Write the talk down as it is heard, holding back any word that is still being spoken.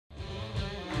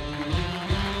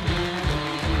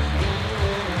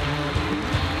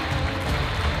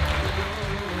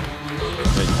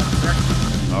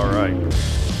right.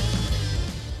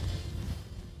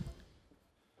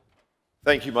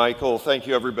 Thank you, Michael. Thank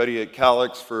you, everybody at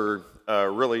Calix, for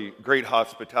really great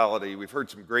hospitality. We've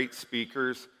heard some great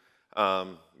speakers,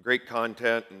 great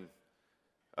content,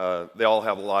 and they all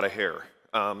have a lot of hair.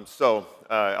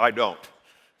 I don't.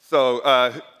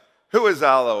 So, who is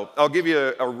ALLO? I'll give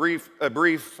you a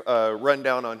brief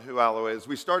rundown on who ALLO is.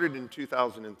 We started in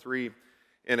 2003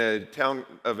 in a town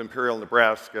of Imperial,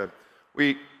 Nebraska,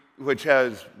 which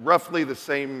has roughly the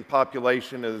same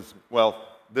population as, well,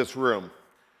 this room.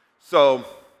 So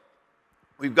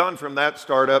we've gone from that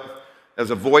startup as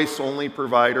a voice-only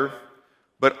provider,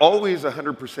 but always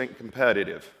 100%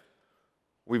 competitive.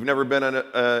 We've never been an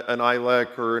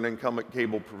ILEC or an incumbent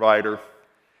cable provider.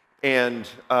 And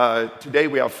today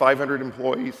we have 500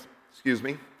 employees,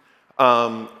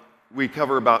 We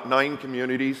cover about 9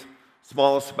 communities,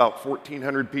 smallest about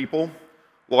 1,400 people,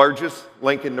 largest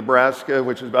Lincoln, Nebraska,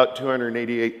 which is about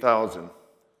 288,000.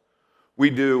 We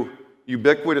do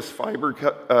ubiquitous fiber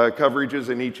coverages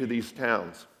in each of these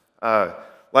towns.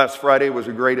 Last Friday was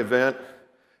a great event.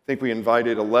 I think we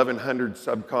invited 1,100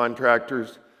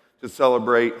 subcontractors to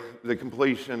celebrate the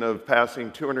completion of passing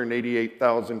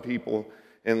 288,000 people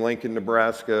in Lincoln,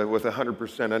 Nebraska with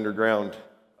 100% underground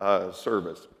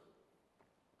service.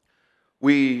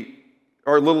 We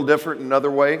are a little different in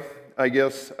another way, I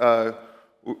guess.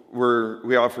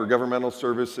 We offer governmental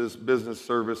services, business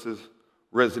services,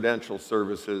 residential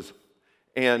services,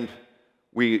 and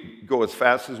we go as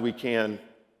fast as we can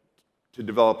to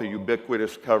develop a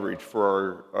ubiquitous coverage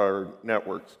for our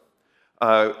networks.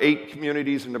 8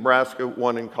 communities in Nebraska,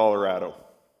 1 in Colorado.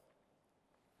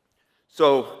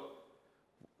 So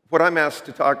what I'm asked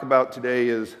to talk about today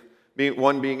is,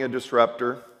 one, being a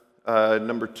disruptor.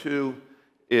 Number 2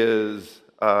 is,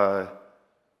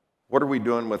 what are we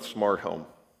doing with smart home?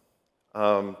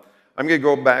 I'm going to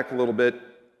go back a little bit.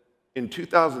 In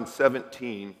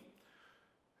 2017,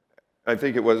 I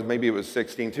think it was, maybe it was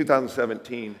 16,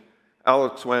 2017,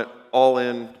 ALLO went all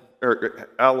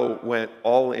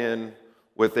in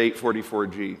with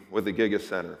 844G, with the Giga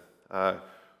Center.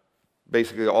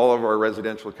 Basically, all of our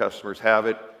residential customers have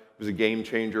it. It was a game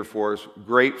changer for us,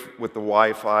 great with the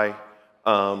Wi-Fi,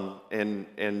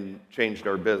 and changed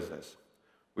our business.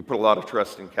 We put a lot of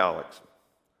trust in Calix.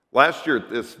 Last year at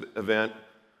this event,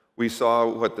 we saw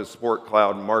what the Support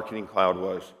Cloud and Marketing Cloud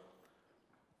was.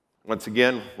 Once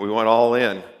again, we went all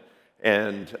in,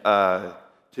 and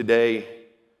today,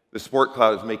 the Support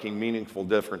Cloud is making meaningful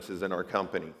differences in our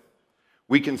company.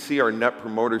 We can see our Net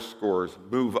Promoter Scores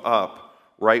move up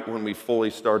right when we fully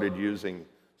started using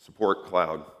Support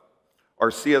Cloud.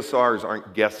 Our CSRs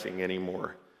aren't guessing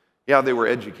anymore. Yeah, they were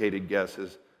educated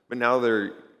guesses, but now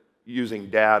they're using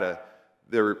data.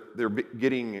 They're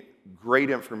getting great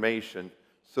information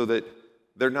so that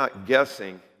they're not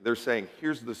guessing. They're saying,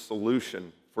 here's the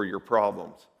solution for your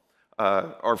problems.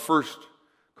 Our first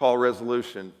call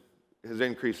resolution has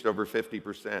increased over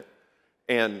 50%.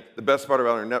 And the best part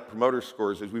about our Net Promoter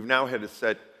Scores is we've now had to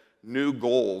set new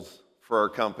goals for our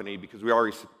company because we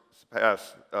already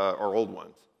surpassed our old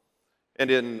ones. And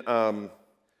a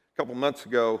couple months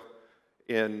ago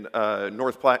in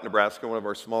North Platte, Nebraska, one of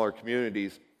our smaller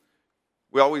communities,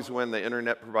 we always win the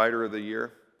Internet Provider of the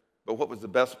Year. But what was the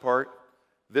best part?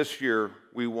 This year,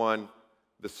 we won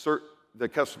the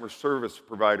Customer Service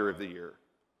Provider of the Year,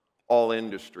 all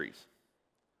industries.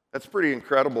 That's pretty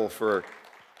incredible for...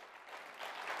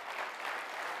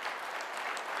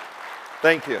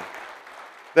 Thank you.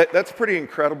 That's pretty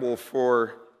incredible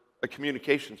for a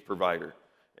communications provider,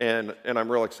 and I'm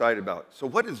real excited about it. So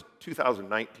what does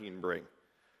 2019 bring?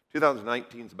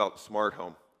 2019 is about smart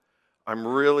home. I'm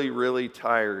really, really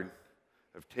tired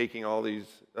of taking all these,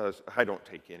 I don't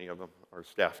take any of them, our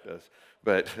staff does,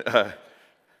 but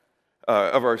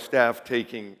of our staff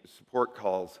taking support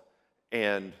calls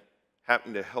and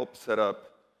having to help set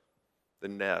up the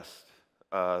Nest,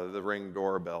 the Ring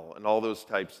doorbell, and all those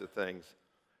types of things.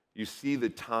 You see the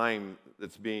time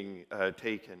that's being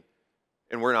taken,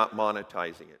 and we're not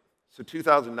monetizing it. So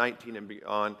 2019 and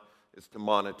beyond is to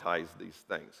monetize these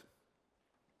things.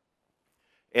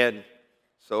 And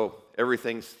so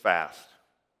everything's fast.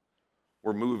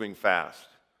 We're moving fast.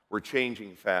 We're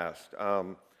changing fast.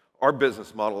 Our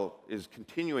business model is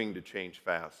continuing to change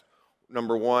fast.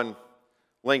 Number 1,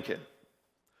 Lincoln.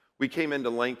 We came into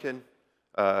Lincoln,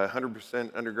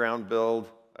 100% underground build.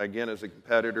 Again, as a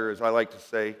competitor, as I like to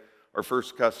say, our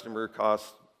first customer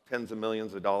cost tens of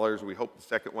millions of dollars. We hope the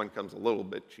second one comes a little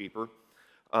bit cheaper.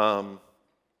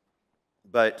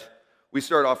 But we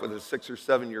started off with a 6 or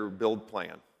 7 year build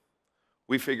plan.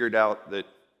 We figured out that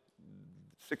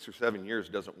 6 or 7 years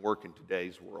doesn't work in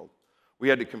today's world. We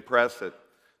had to compress it.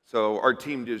 So our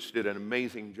team just did an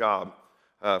amazing job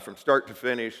from start to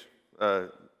finish.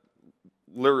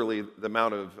 Literally the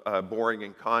amount of boring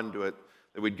and conduit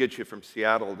that would get you from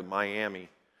Seattle to Miami.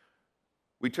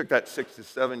 We took that 6 to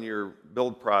 7 year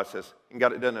build process and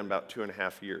got it done in about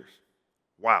 2.5 years.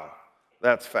 Wow,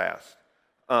 that's fast.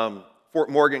 Fort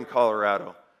Morgan,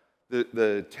 Colorado,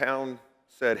 the town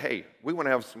said, hey, we want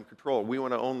to have some control. We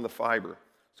want to own the fiber.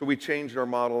 So we changed our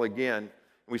model again. And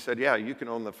we said, yeah, you can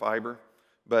own the fiber,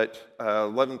 but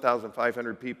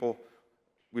 11,500 people.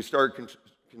 We started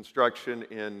construction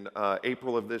in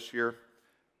April of this year.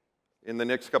 In the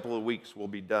next couple of weeks, we'll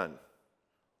be done.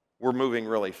 We're moving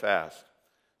really fast.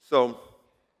 So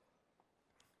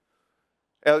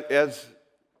as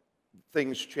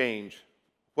things change,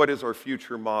 what is our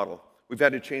future model? We've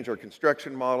had to change our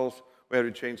construction models. We had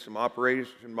to change some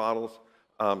operation models.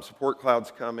 Support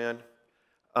clouds come in.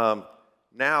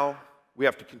 Now we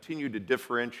have to continue to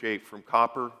differentiate from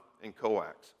copper and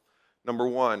coax. Number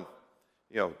one,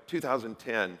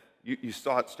 2010, you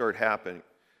saw it start happening.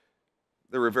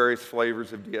 There were various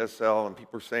flavors of DSL, and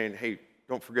people were saying, hey,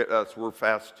 don't forget us, we're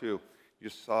fast too. You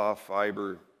saw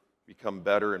fiber become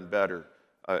better and better,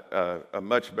 a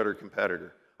much better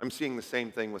competitor. I'm seeing the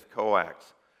same thing with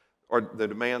coax. Or the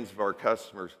demands of our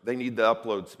customers, they need the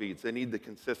upload speeds, they need the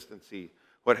consistency,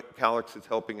 what Calix is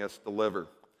helping us deliver.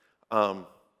 So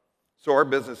our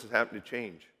business is having to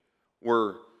change.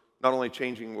 We're not only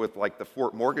changing with like the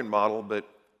Fort Morgan model, but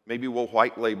maybe we'll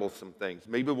white label some things.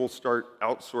 Maybe we'll start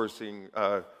outsourcing,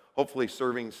 hopefully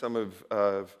serving some of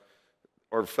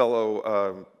our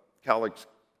fellow Calix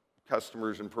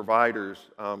customers and providers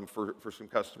for some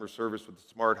customer service with the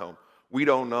smart home. We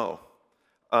don't know.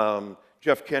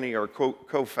 Jeff Kenny, our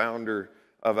co-founder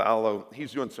of ALLO,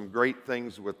 he's doing some great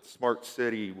things with Smart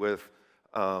City, with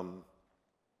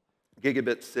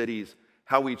gigabit cities,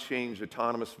 how we change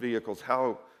autonomous vehicles,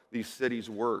 how these cities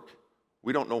work.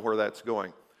 We don't know where that's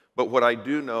going. But what I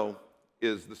do know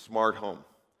is the smart home.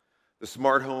 The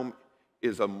smart home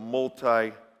is a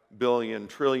multi-billion,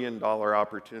 trillion-dollar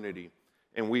opportunity,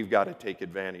 and we've got to take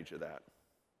advantage of that.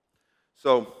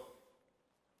 So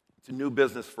it's a new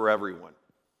business for everyone.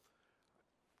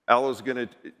 ALLO's going to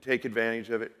take advantage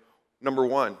of it. Number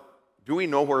one, do we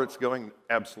know where it's going?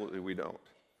 Absolutely, we don't.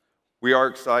 We are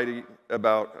excited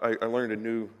about, I learned a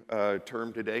new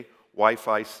term today,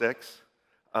 Wi-Fi 6.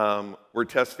 We're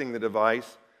testing the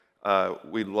device.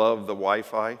 We love the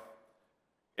Wi-Fi,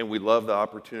 and we love the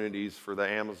opportunities for the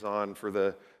Amazon, for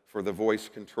the voice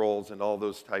controls and all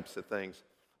those types of things.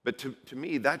 But to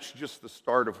me, that's just the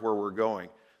start of where we're going.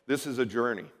 This is a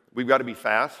journey. We've got to be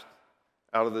fast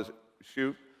out of the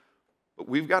chute, but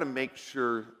we've got to make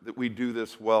sure that we do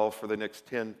this well for the next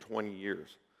 10, 20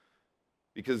 years.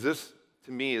 Because this,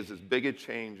 to me, is as big a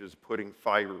change as putting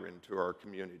fiber into our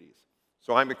communities.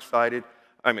 So I'm excited.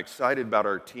 I'm excited about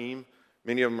our team.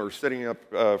 Many of them are sitting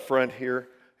up front here.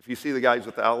 If you see the guys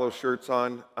with the ALLO shirts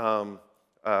on,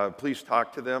 please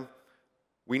talk to them.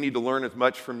 We need to learn as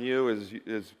much from you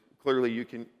as clearly you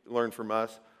can learn from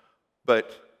us.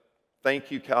 But thank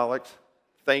you, Calix.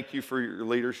 Thank you for your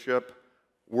leadership.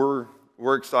 We're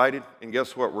excited, and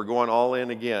guess what? We're going all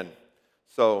in again.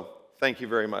 So thank you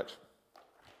very much.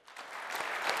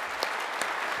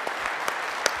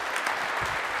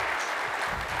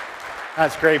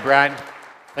 That's great, Brad.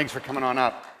 Thanks for coming on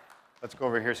up. Let's go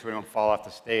over here so we don't fall off the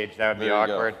stage. That would be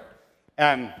awkward.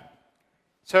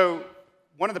 So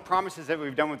one of the promises that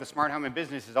we've done with the Smart Home and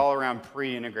Business is all around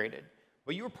pre-integrated.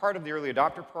 Well, you were part of the early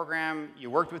adopter program. You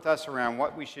worked with us around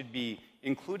what we should be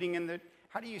including in the.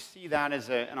 How do you see that as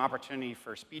an opportunity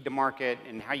for speed to market,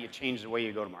 and how you change the way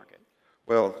you go to market?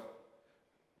 Well,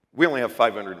 we only have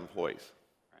 500 employees.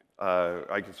 Right.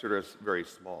 I consider us very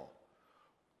small.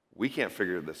 We can't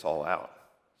figure this all out.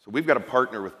 So we've got to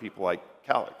partner with people like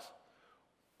Calix.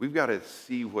 We've got to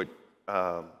see what,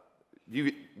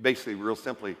 basically, real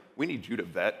simply, we need you to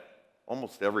vet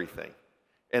almost everything.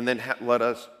 And then let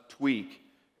us tweak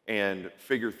and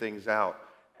figure things out,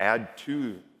 add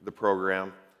to the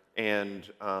program, and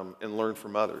learn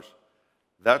from others.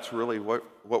 That's really what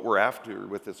we're after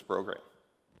with this program.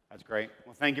 That's great.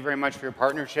 Well, thank you very much for your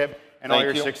partnership and all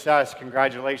your success.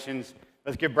 Congratulations.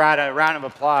 Let's give Brad a round of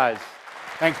applause.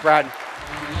 Thanks, Brad.